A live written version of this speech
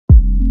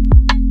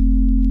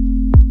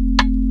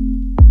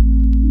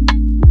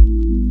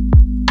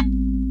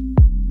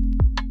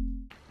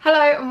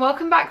Hello and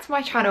welcome back to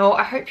my channel.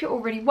 I hope you're all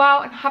really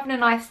well and having a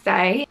nice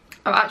day.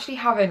 I'm actually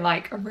having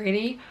like a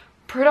really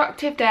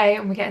productive day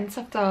and we're getting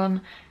stuff done.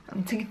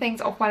 I'm taking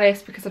things off my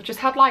list because I've just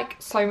had like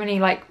so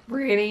many like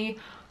really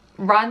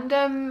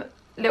random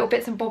little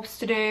bits and bobs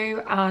to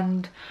do,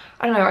 and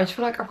I don't know, I just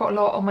feel like I've got a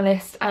lot on my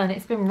list and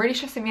it's been really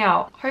stressing me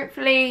out.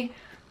 Hopefully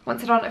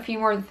once I've done a few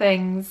more of the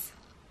things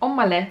on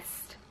my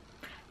list,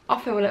 I'll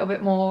feel a little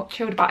bit more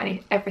chilled about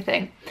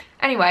everything.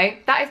 Anyway,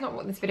 that is not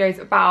what this video is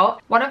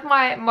about. One of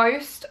my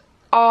most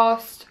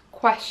asked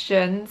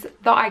questions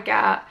that I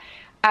get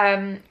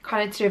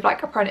kind of to do with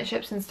like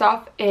apprenticeships and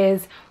stuff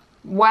is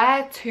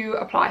where to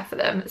apply for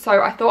them.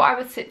 So I thought I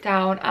would sit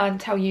down and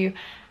tell you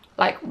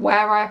like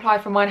where I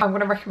applied for mine. I'm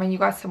going to recommend you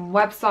guys some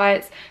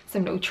websites,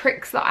 some little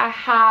tricks that I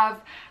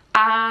have,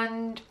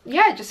 and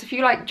yeah, just a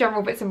few like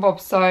general bits and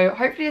bobs. So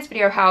hopefully this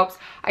video helps.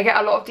 I get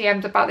a lot of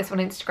DMs about this on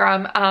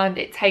Instagram and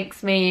it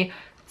takes me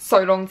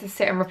so long to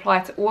sit and reply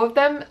to all of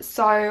them,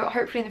 so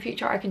hopefully in the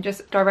future I can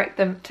just direct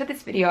them to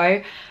this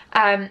video.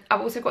 I've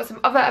also got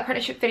some other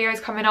apprenticeship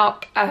videos coming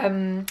up.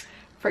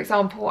 For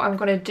example, I'm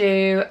going to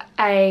do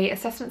a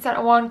assessment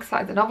centre one because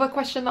that is another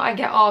question that I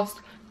get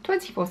asked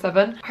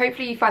 24/7.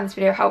 Hopefully you find this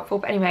video helpful,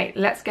 but anyway,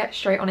 let's get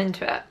straight on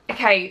into it.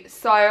 Okay,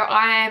 so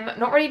I'm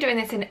not really doing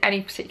this in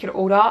any particular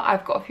order.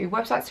 I've got a few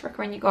websites to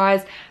recommend you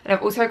guys, and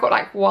I've also got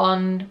like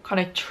one kind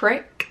of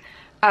trick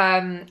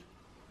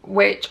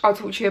which I'll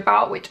talk to you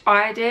about, which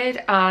I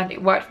did and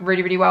it worked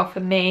really well for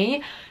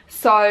me.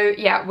 So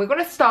yeah, we're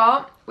gonna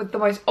start with the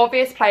most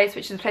obvious place,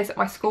 which is the place that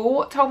my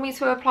school told me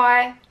to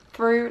apply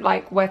through,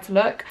 like where to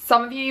look.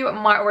 Some of you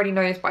might already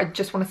know this, but I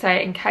just want to say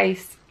it in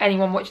case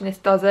anyone watching this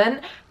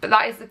doesn't, but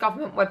that is the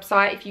government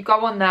website. If you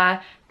go on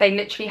there, they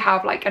literally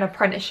have like an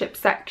apprenticeship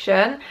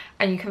section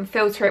and you can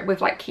filter it with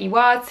like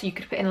keywords, so you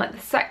could put in like the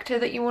sector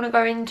that you want to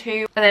go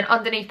into, and then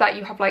underneath that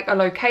you have like a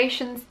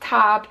locations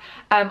tab.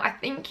 I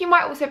think you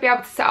might also be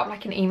able to set up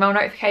like an email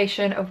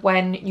notification of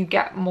when you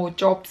get more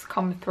jobs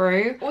come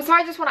through. Also,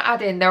 I just want to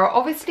add in, there are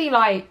obviously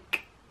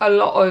like a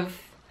lot of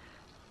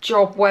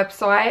job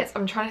websites.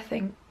 I'm trying to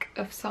think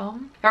of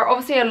some. There are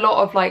obviously a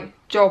lot of like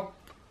job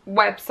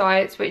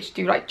websites which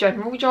do like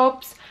general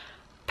jobs.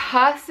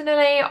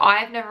 Personally,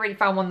 I've never really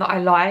found one that I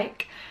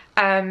like.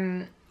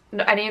 Any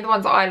of the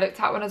ones that I looked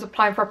at when I was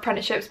applying for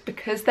apprenticeships,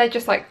 because they're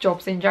just like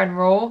jobs in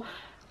general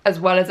as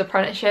well as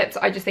apprenticeships,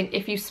 I just think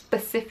if you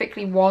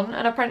specifically want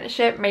an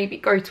apprenticeship, maybe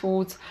go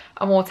towards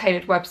a more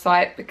tailored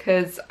website,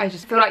 because I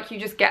just feel like you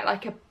just get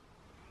like a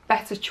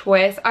better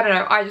choice. I don't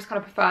know, I just kind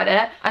of preferred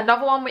it.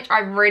 Another one which I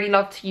really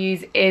love to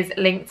use is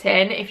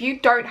LinkedIn. If you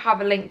don't have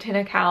a LinkedIn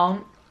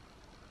account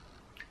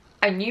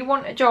and you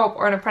want a job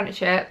or an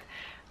apprenticeship,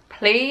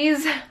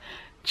 please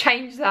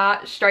change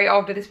that straight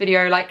after this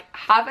video. Like,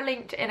 have a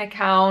LinkedIn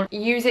account,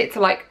 use it to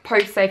like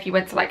post, say if you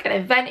went to like an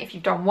event, if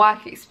you've done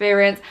work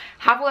experience,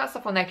 have all that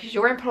stuff on there, because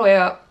your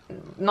employer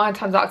 9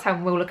 times out of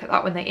 10 will look at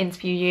that when they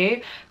interview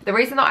you. The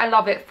reason that I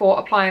love it for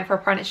applying for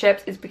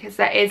apprenticeships is because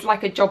there is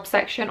like a job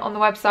section on the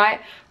website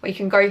where you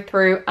can go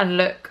through and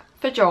look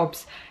for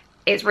jobs.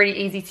 It's really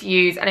easy to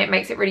use and it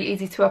makes it really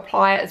easy to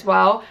apply it as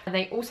well. And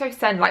they also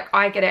send, like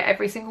I get it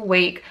every single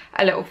week,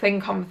 a little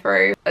thing come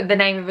through, the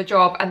name of a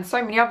job and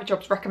so many other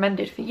jobs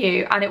recommended for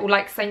you, and it will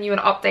like send you an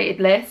updated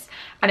list,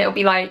 and it'll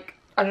be like,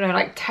 I don't know,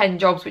 like 10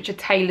 jobs which are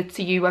tailored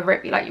to you, whether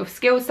it be like your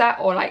skill set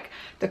or like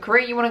the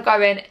career you want to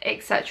go in,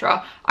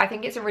 etc. I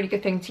think it's a really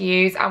good thing to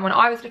use. And when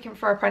I was looking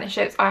for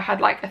apprenticeships, I had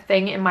like a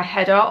thing in my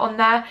header on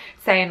there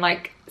saying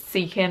like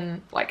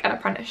seeking like an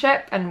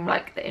apprenticeship and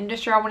like the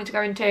industry I wanted to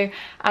go into,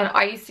 and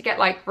I used to get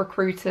like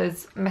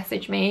recruiters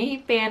message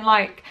me being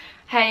like,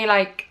 hey,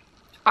 like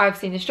I've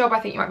seen this job I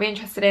think you might be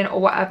interested in, or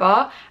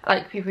whatever,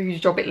 like people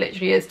whose job it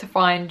literally is to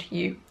find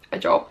you a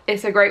job.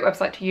 It's a great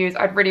website to use.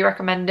 I'd really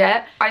recommend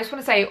it. I just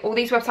want to say all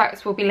these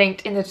websites will be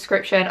linked in the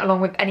description,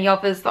 along with any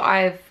others that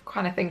I've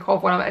kind of think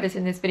of when I'm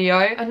editing this video.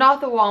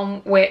 Another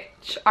one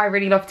which I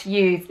really love to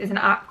use is an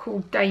app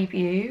called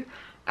Debut.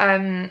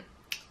 I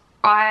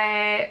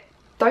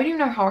don't even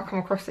know how I come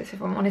across this,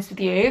 if I'm honest with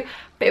you,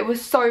 but it was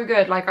so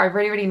good. Like I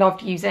really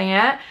loved using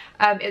it.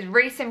 It's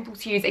really simple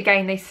to use.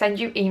 Again, they send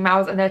you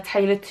emails and they're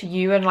tailored to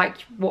you and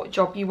like what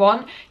job you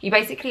want. You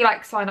basically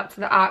like sign up to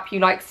the app, you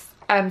like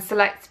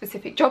select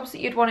specific jobs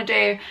that you'd want to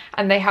do,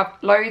 and they have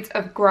loads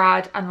of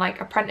grad and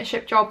like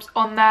apprenticeship jobs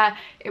on there.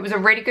 It was a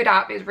really good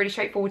app. It was really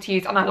straightforward to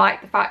use, and I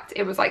like the fact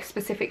it was like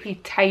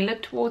specifically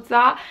tailored towards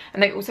that.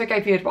 And they also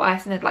gave you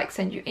advice and they'd like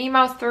send you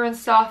emails through and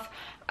stuff.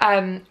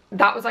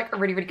 That was like a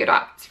really good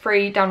app. It's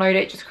free, download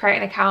it, just create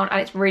an account, and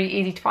it's really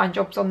easy to find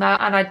jobs on there,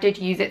 and I did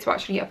use it to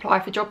actually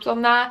apply for jobs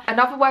on there.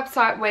 Another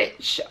website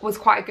which was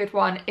quite a good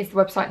one is the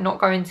website Not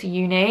Going to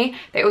Uni.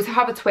 They also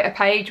have a Twitter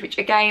page, which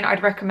again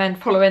I'd recommend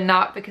following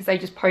that, because they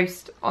just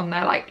post on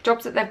their like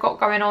jobs that they've got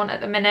going on at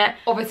the minute.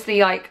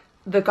 Obviously like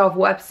the Gov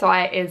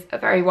website is a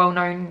very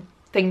well-known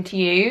thing to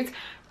use,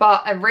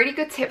 but a really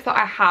good tip that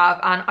I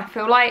have, and I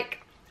feel like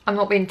I'm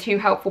not being too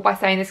helpful by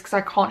saying this because I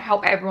can't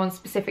help everyone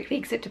specifically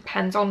because it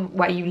depends on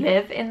where you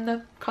live in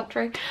the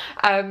country,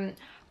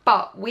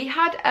 but we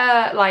had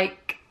a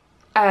like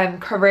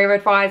career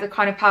advisor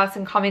kind of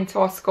person come into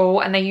our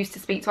school, and they used to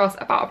speak to us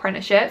about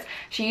apprenticeships.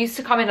 She used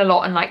to come in a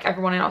lot, and like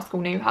everyone in our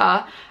school knew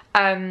her.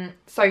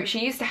 So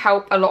she used to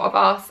help a lot of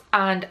us,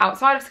 and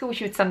outside of school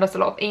she would send us a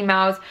lot of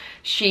emails.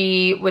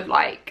 She would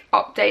like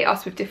update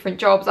us with different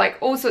jobs, like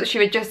also she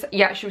would just,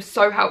 yeah, she was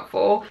so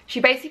helpful. She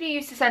basically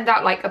used to send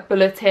out like a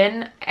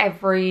bulletin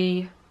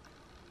every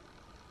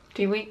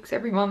 2 weeks,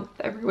 every month,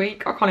 every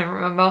week, I can't even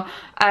remember,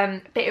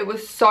 but it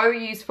was so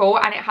useful,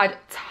 and it had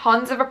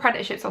tons of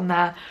apprenticeships on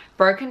there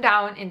broken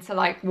down into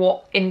like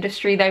what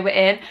industry they were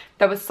in.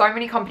 There were so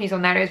many companies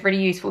on there, it was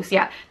really useful. So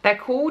yeah, they're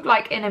called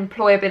like an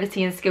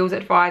employability and skills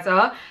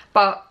advisor,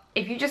 but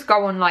if you just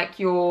go on like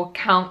your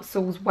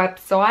council's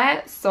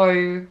website, so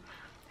I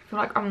feel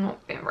like I'm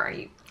not being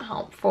very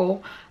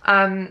helpful,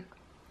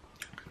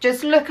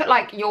 just look at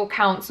like your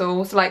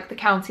council, so like the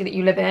county that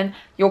you live in,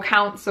 your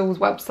council's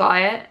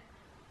website,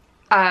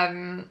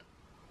 and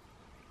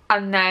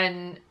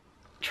then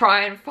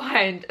try and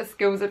find a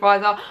skills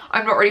advisor.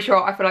 I'm not really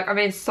sure, I feel like I'm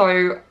being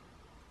so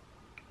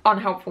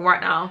unhelpful right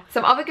now.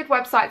 Some other good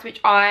websites which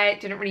I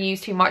didn't really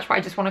use too much, but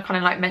I just want to kind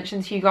of like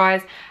mention to you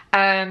guys,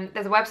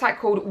 there's a website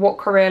called What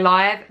Career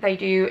Live. They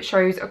do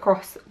shows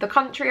across the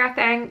country, I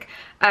think,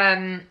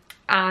 and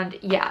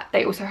yeah,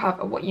 they also have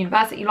a What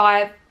University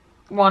Live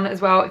one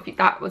as well, if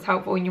that was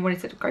helpful and you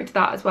wanted to go to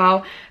that as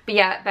well. But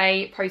yeah,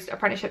 they post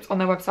apprenticeships on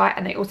their website,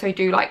 and they also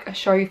do like a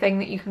show thing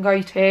that you can go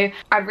to.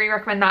 I'd really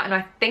recommend that, and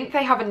I think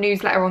they have a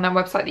newsletter on their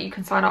website that you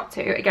can sign up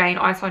to. Again,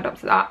 I signed up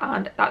to that,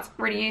 and that's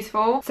really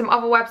useful. Some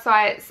other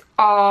websites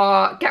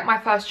are Get My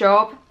First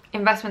Job,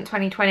 Investment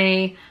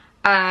 2020,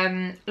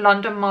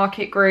 London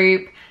Market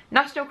Group,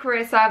 National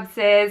Career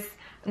Services,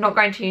 Not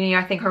Going to Uni,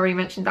 I think I already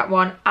mentioned that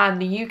one, and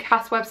the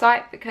UCAS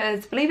website,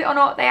 because believe it or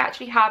not, they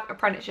actually have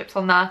apprenticeships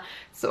on there.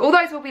 So all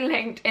those will be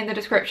linked in the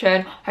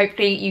description.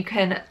 Hopefully you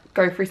can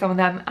go through some of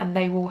them and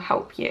they will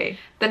help you.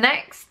 The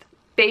next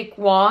big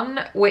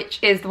one, which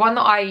is the one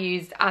that I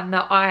used and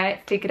that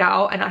I figured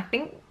out, and I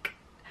think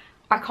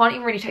I can't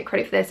even really take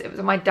credit for this, it was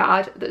my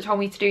dad that told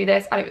me to do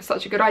this, and it was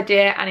such a good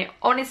idea, and it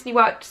honestly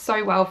worked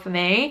so well for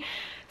me.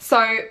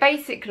 So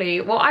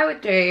basically what I would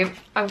do,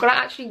 I'm gonna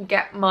actually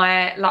get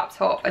my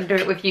laptop and do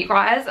it with you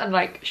guys and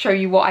like show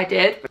you what I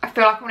did. I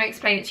feel like I'm gonna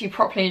explain it to you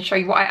properly and show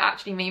you what I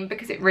actually mean,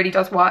 because it really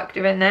does work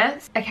doing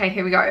this. Okay,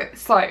 here we go.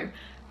 So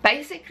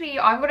basically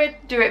I'm gonna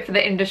do it for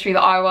the industry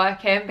that I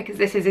work in, because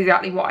this is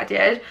exactly what I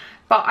did.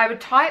 But I would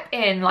type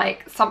in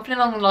like something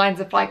along the lines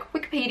of like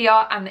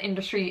Wikipedia and the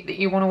industry that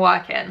you want to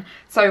work in.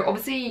 So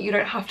obviously you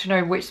don't have to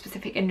know which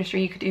specific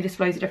industry, you could do this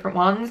for loads of different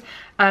ones.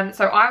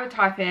 So I would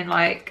type in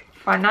like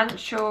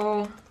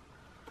financial,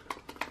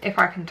 if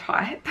I can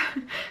type,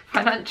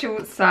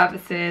 financial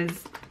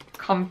services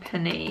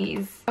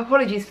companies.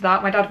 Apologies for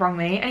that, my dad rang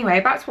me. Anyway,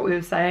 back to what we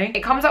were saying.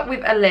 It comes up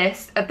with a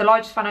list of the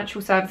largest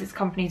financial services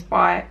companies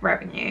by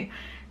revenue.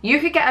 You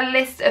could get a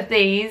list of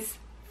these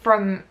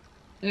from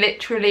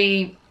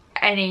literally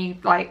any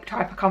like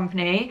type of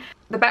company.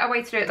 The better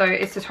way to do it though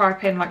is to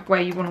type in like where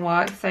you want to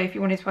work. So if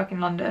you wanted to work in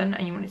London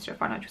and you wanted to do a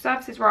financial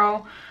services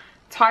role,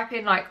 type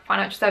in like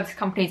financial services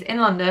companies in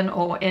London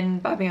or in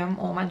Birmingham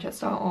or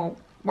Manchester or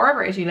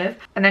wherever it is you live,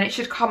 and then it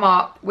should come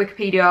up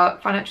Wikipedia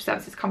financial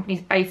services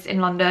companies based in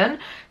London.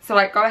 So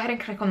like go ahead and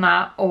click on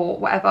that or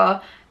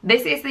whatever.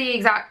 This is the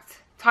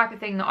exact type of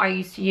thing that I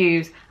used to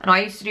use, and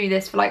I used to do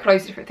this for like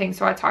loads of different things.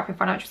 So I type in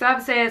financial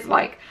services,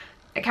 like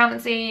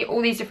accountancy,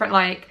 all these different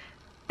like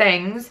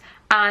things,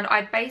 and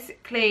I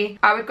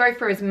would go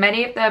through as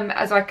many of them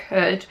as I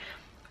could.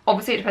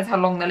 Obviously it depends how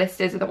long the list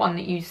is of the one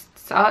that you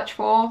search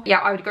for. Yeah,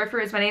 I would go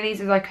through as many of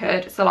these as I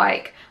could. So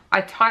like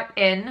I'd type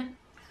in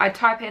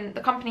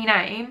the company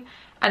name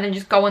and then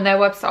just go on their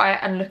website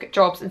and look at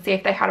jobs and see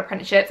if they had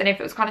apprenticeships. And if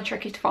it was kind of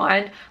tricky to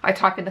find, I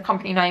type in the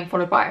company name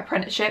followed by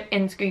apprenticeship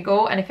into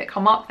Google, and if it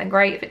come up then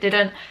great. If it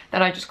didn't,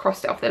 then I just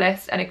crossed it off the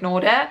list and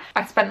ignored it.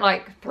 I spent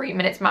like 3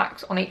 minutes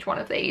max on each one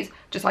of these,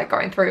 just like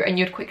going through, and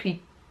you'd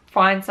quickly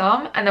find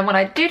some. And then when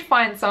I did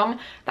find some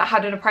that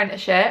had an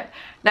apprenticeship,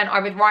 then I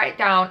would write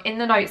down in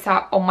the notes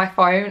app on my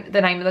phone the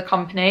name of the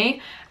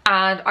company,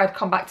 and I'd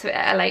come back to it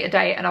at a later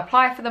date and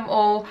apply for them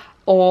all.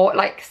 Or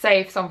like say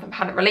if some of them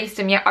hadn't released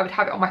them yet, I would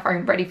have it on my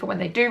phone ready for when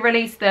they do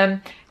release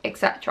them,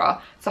 etc.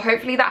 So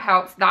hopefully that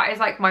helps. That is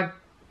like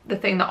the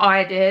thing that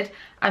I did,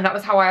 and that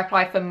was how I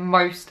applied for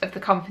most of the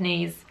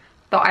companies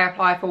that I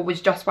applied for, was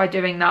just by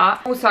doing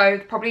that. Also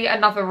probably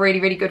another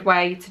really good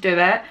way to do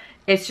it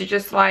is to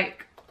just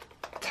like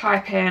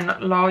type in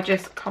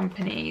largest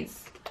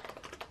companies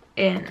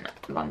in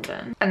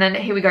London, and then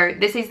here we go.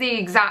 This is the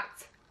exact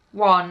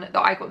one that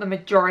I got the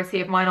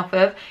majority of mine off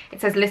of. It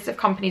says list of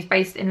companies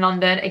based in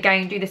London.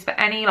 Again, do this for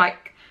any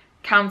like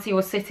county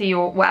or city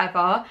or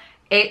whatever.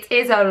 It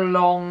is a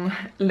long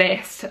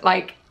list.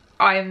 Like,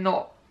 I am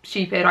not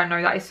stupid, I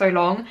know that is so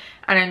long,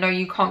 and I know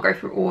you can't go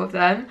through all of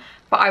them,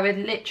 but I would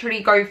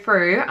literally go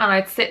through and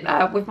I'd sit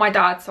there with my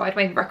dad, so I'd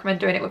maybe recommend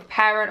doing it with a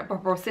parent, a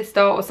brother or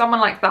sister or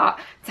someone like that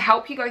to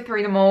help you go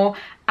through them all.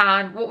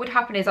 And what would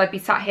happen is I'd be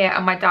sat here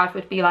and my dad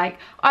would be like,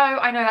 oh,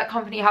 I know that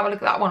company, have a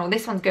look at that one, or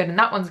this one's good and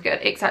that one's good,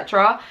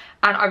 etc.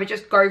 And I would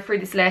just go through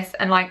this list,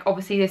 and like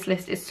obviously this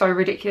list is so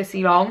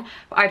ridiculously long,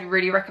 but I'd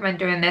really recommend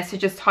doing this. So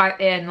just type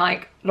in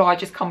like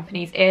largest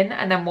companies in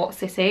and then what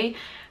city,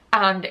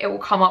 and it will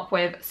come up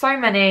with so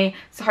many.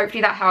 So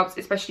hopefully that helps,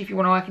 especially if you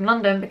want to work in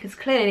London, because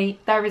clearly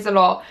there is a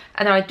lot.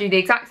 And then I'd do the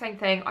exact same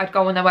thing. I'd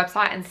go on their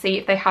website and see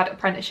if they had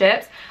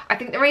apprenticeships. I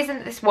think the reason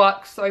that this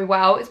works so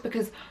well is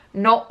because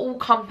not all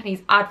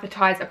companies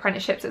advertise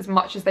apprenticeships as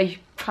much as they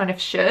kind of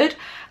should.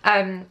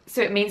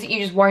 So it means that you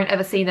just won't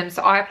ever see them.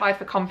 So I applied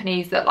for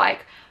companies that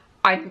like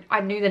I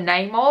knew the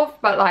name of,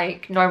 but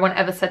like no one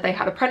ever said they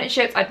had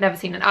apprenticeships. I'd never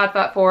seen an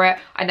advert for it.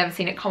 I'd never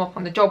seen it come up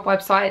on the job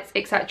websites,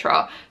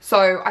 etc.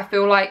 So I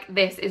feel like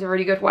this is a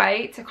really good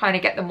way to kind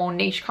of get the more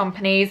niche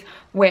companies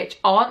which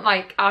aren't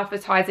like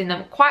advertising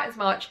them quite as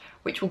much,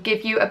 which will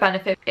give you a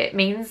benefit. It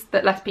means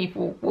that less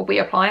people will be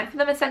applying for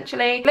them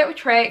essentially. Little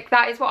trick,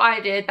 that is what I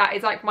did. That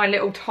is like my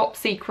little top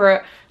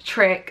secret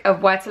trick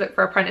of where to look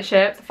for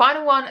apprenticeships. The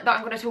final one that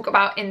I'm going to talk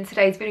about in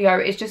today's video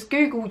is just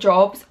Google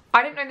Jobs.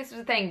 I didn't know this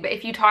was a thing, but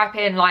if you type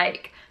in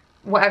like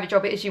whatever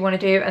job it is you want to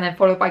do and then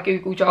followed by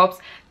Google Jobs,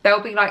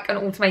 there'll be like an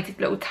automated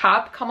little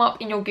tab come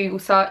up in your Google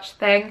search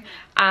thing,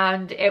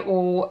 and it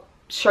will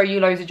show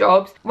you loads of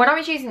jobs. When I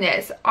was using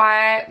this,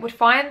 I would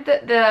find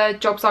that the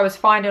jobs I was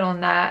finding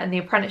on there and the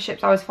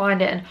apprenticeships I was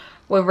finding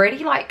were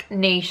really like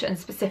niche and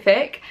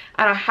specific,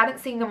 and I hadn't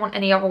seen them on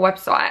any other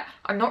website.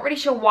 I'm not really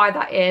sure why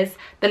that is.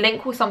 The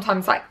link will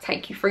sometimes like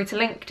take you through to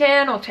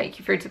LinkedIn or take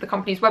you through to the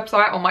company's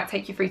website, or might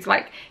take you through to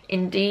like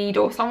Indeed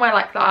or somewhere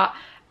like that.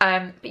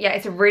 But yeah,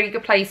 it's a really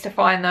good place to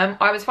find them.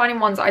 I was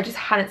finding ones I just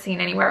hadn't seen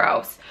anywhere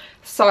else.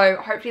 So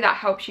hopefully that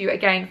helps you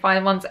again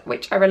find ones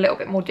which are a little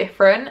bit more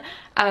different.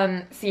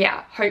 So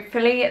yeah,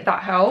 hopefully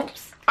that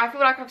helps. I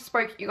feel like I've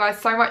spoken to you guys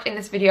so much in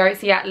this video,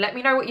 so yeah, let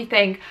me know what you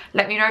think.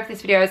 Let me know if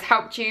this video has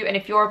helped you, and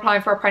if you're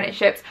applying for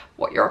apprenticeships,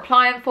 what you're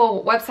applying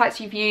for, what websites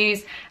you've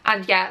used.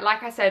 And yeah,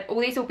 like I said, all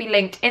these will be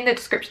linked in the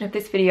description of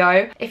this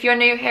video. If you're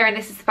new here and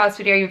this is the first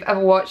video you've ever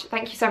watched,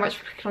 thank you so much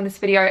for clicking on this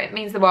video. It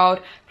means the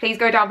world. Please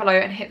go down below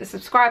and hit the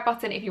subscribe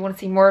button if you want to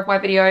see more of my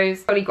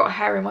videos. I've only got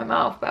hair in my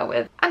mouth, bear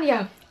with. And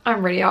yeah,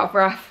 I'm really out of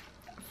breath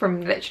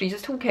from literally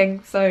just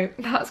talking, so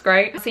that's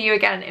great. I'll see you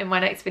again in my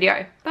next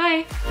video.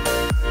 Bye.